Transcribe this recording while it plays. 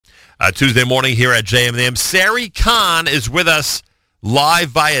Tuesday morning here at JM. Sari Khan is with us live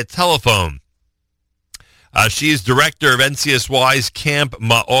via telephone. She is director of NCSY's Camp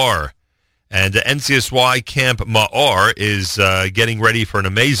Ma'or. And NCSY Camp Ma'or is getting ready for an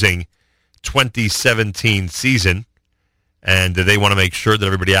amazing 2017 season. And they want to make sure that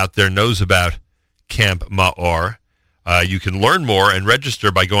everybody out there knows about Camp Ma'or. You can learn more and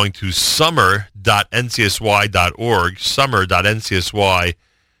register by going to summer.ncsy.org, summer.ncsy.org.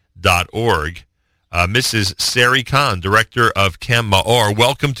 Mrs. Sari Khan, director of Camp Ma'or,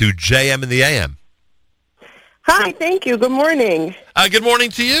 welcome to JM in the AM. Hi, thank you. Good morning. Good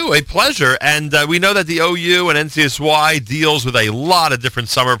morning to you. A pleasure. And we know that the OU and NCSY deals with a lot of different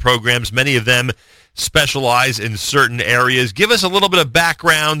summer programs. Many of them specialize in certain areas. Give us a little bit of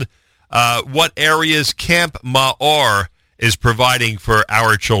background, what areas Camp Ma'or is providing for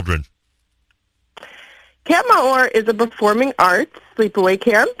our children. Camp Ma'or is a performing arts sleepaway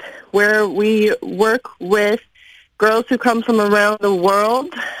camp where we work with girls who come from around the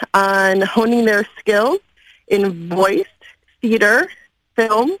world on honing their skills in voice, theater,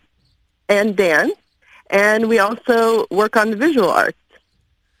 film, and dance. And we also work on the visual arts.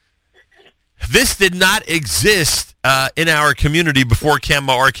 This did not exist in our community before Camp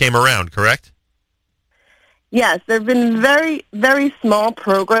Ma'or came around, correct? Yes, there have been very, very small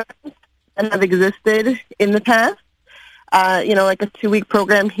programs that have existed in the past. Like a 2-week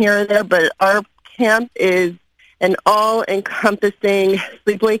program here or there, but our camp is an all-encompassing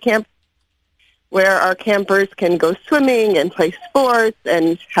sleepaway camp where our campers can go swimming and play sports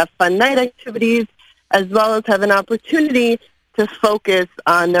and have fun night activities, as well as have an opportunity to focus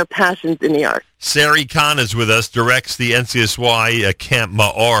on their passions in the arts. Sari Khan is with us, directs the NCSY Camp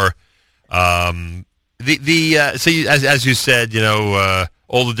Ma'or. As you said,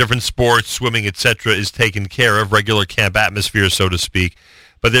 all the different sports, swimming, etc., is taken care of, regular camp atmosphere, so to speak.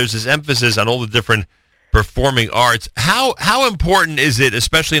 But there's this emphasis on all the different performing arts. How important is it,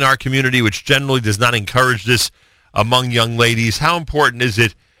 especially in our community, which generally does not encourage this among young ladies, how important is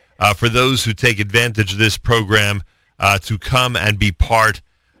it for those who take advantage of this program to come and be part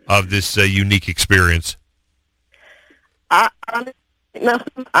of this unique experience? I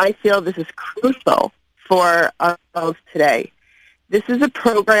feel this is crucial for ourselves today. This is a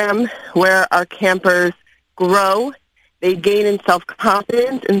program where our campers grow, they gain in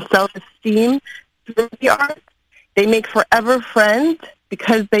self-confidence and self-esteem through the arts. They make forever friends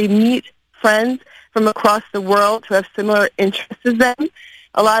because they meet friends from across the world who have similar interests as them.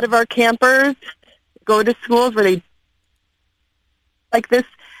 A lot of our campers go to schools where they like this,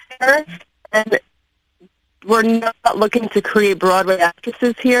 and we're not looking to create Broadway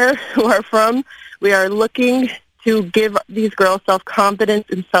actresses here who are from. We are looking to give these girls self-confidence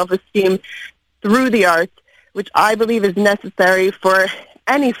and self-esteem through the arts, which I believe is necessary for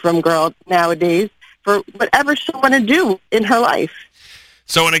any from girl nowadays for whatever she'll want to do in her life.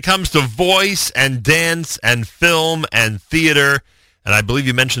 So when it comes to voice and dance and film and theater, and I believe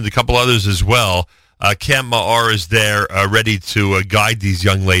you mentioned a couple others as well, Camp Ma'or is there ready to guide these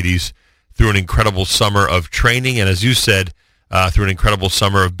young ladies through an incredible summer of training, and as you said, through an incredible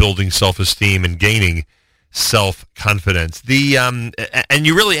summer of building self-esteem and gaining self-confidence. And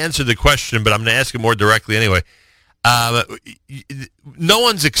you really answered the question, but I'm going to ask it more directly anyway. No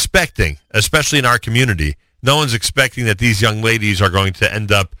one's expecting, especially in our community, no one's expecting that these young ladies are going to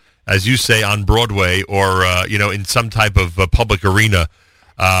end up, as you say, on Broadway or in some type of public arena,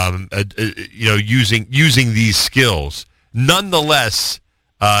 using these skills. Nonetheless,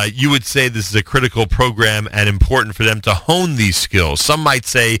 you would say this is a critical program and important for them to hone these skills. Some might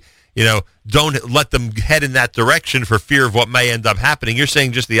say, don't let them head in that direction for fear of what may end up happening. You're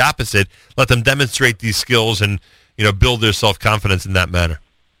saying just the opposite. Let them demonstrate these skills and, build their self-confidence in that manner.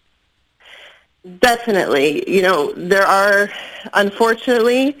 Definitely. There are,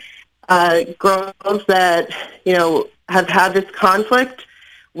 unfortunately, girls that, have had this conflict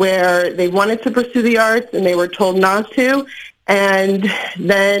where they wanted to pursue the arts and they were told not to, and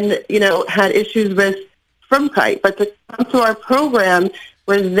then, had issues with Frumkeit. But to come to our program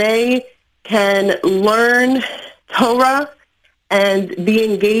where they can learn Torah and be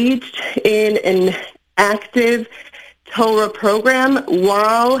engaged in an active Torah program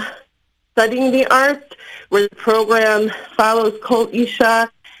while studying the arts, where the program follows Kol Isha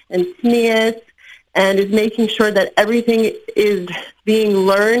and Tznius and is making sure that everything is being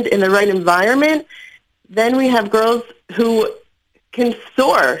learned in the right environment, then we have girls who can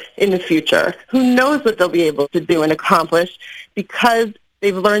soar in the future, who knows what they'll be able to do and accomplish because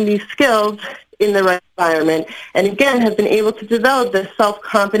they've learned these skills in the right environment, and again have been able to develop their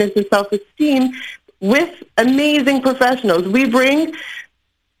self-confidence and self-esteem with amazing professionals. We bring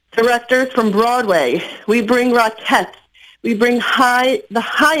directors from Broadway. We bring Rockettes. We bring the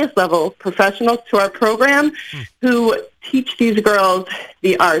highest level professionals to our program who teach these girls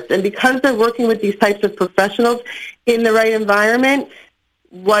the arts. And because they're working with these types of professionals in the right environment,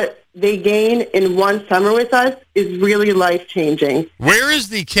 what they gain in one summer with us is really life-changing. Where is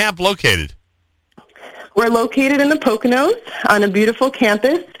the camp located? We're located in the Poconos on a beautiful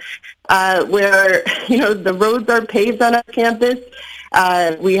campus where, the roads are paved on our campus.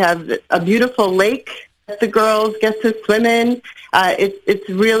 We have a beautiful lake that the girls get to swim in. It's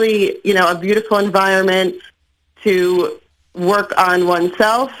really, a beautiful environment to work on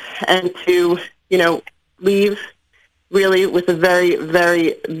oneself and to, leave really with a very,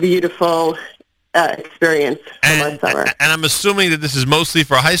 very beautiful experience from our summer. And I'm assuming that this is mostly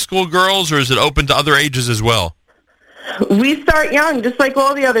for high school girls, or is it open to other ages as well? We start young, just like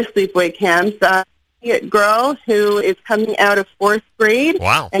all the other sleepaway camps. A girl who is coming out of 4th grade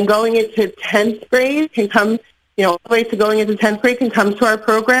and going into 10th grade can come, all the way to going into 10th grade can come to our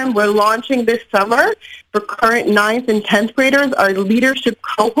program. We're launching this summer for current 9th and 10th graders our leadership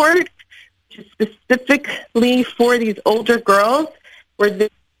cohort, which is specifically for these older girls, where they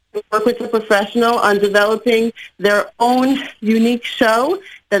work with a professional on developing their own unique show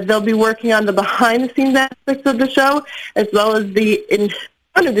that they'll be working on the behind-the-scenes aspects of the show, as well as the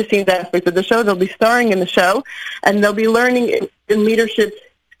front-of-the-scenes aspects of the show. They'll be starring in the show, and they'll be learning in leadership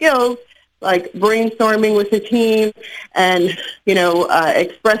skills like brainstorming with a team and,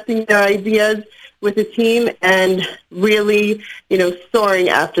 expressing their ideas with a team and really, soaring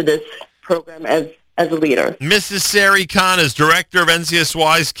after this program as a leader. Mrs. Sari Khan is director of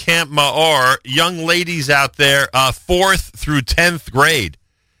NCSY's Camp Ma'or. Young ladies out there, 4th through 10th grade.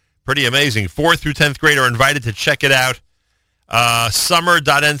 Pretty amazing. 4th through 10th grade are invited to check it out.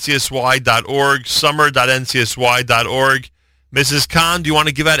 Summer.ncsy.org, summer.ncsy.org. Mrs. Khan, do you want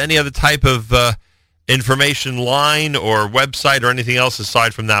to give out any other type of information line or website or anything else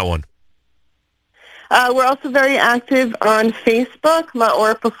aside from that one? We're also very active on Facebook,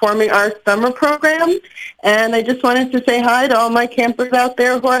 Ma'or Performing Arts Summer Program. And I just wanted to say hi to all my campers out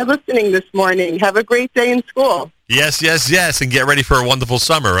there who are listening this morning. Have a great day in school. Yes, yes, yes. And get ready for a wonderful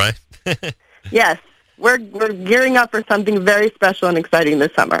summer, right? Yes. We're gearing up for something very special and exciting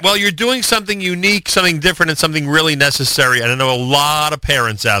this summer. Well, you're doing something unique, something different, and something really necessary. And I know a lot of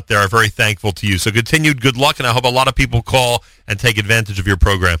parents out there are very thankful to you. So continued good luck, and I hope a lot of people call and take advantage of your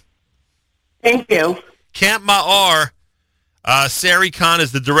program. Thank you. Camp Ma'or, Sari Khan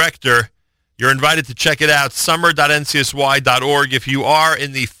is the director. You're invited to check it out, summer.ncsy.org. If you are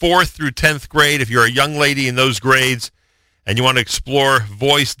in the 4th through 10th grade, if you're a young lady in those grades, and you want to explore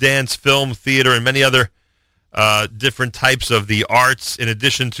voice, dance, film, theater, and many other different types of the arts, in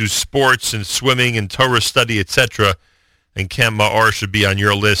addition to sports and swimming and Torah study, etc., and Camp Ma'or should be on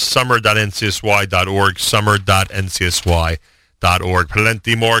your list, summer.ncsy.org, summer.ncsy.org.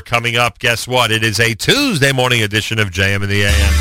 Plenty more coming up. Guess what? It is a Tuesday morning edition of JM in the AM.